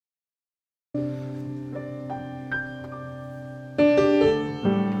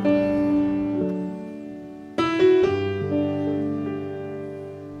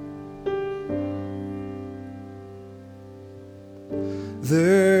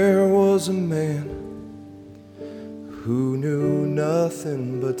was a man who knew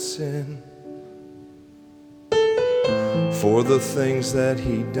nothing but sin. For the things that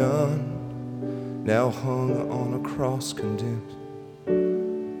he'd done, now hung on a cross condemned.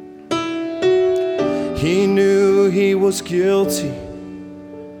 He knew he was guilty,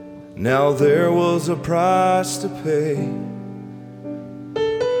 now there was a price to pay.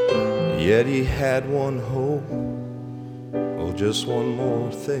 Yet he had one hope, oh, just one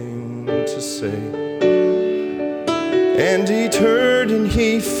more thing to say. And he turned and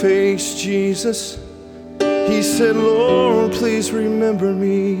he faced Jesus. He said, Lord, please remember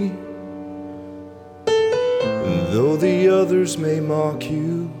me. Though the others may mock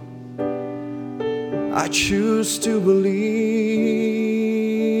you, I choose to believe.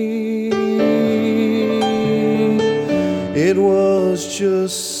 It was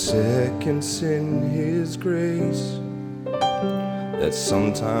just seconds in His grace. That's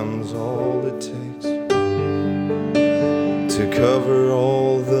sometimes all it takes to cover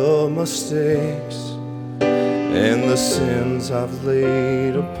all the mistakes and the sins I've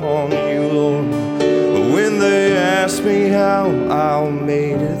laid upon you, Lord. When they ask me how I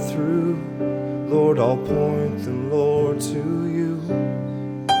made it through, Lord, I'll point them, Lord, to you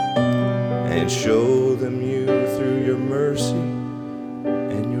and show them you through your mercy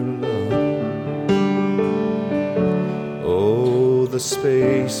and your love. Oh, the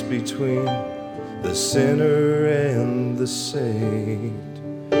space between the sinner and the saved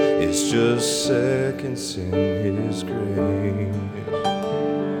is just seconds in His grace.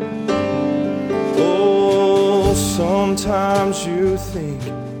 Oh, sometimes you think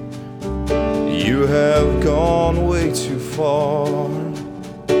you have gone way too far,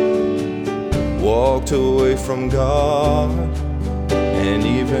 walked away from God, and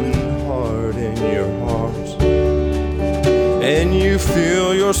even hardened your heart. And you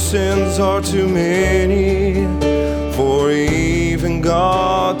feel your sins are too many for even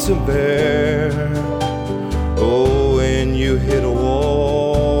God to bear. Oh, and you hit a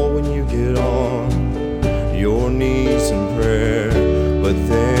wall when you get on your knees in prayer. But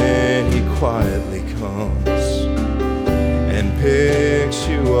then He quietly comes and picks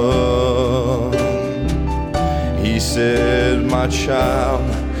you up. He said, my child,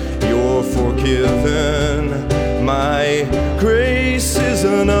 you're forgiven. My grace is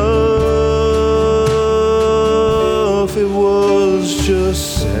enough. It was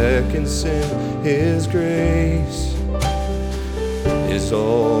just seconds in His grace is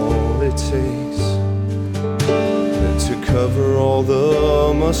all it takes to cover all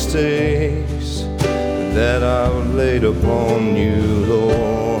the mistakes that I've laid upon you,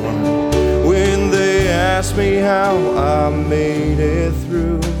 Lord. When they ask me how I made it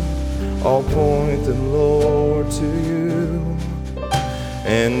through, I'll point them, Lord, to you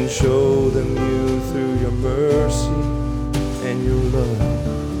and show them you through your mercy and your love.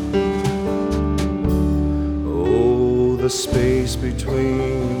 Oh, the space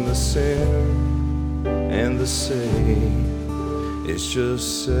between the sinner and the saved is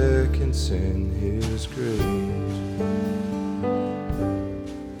just seconds in His grace.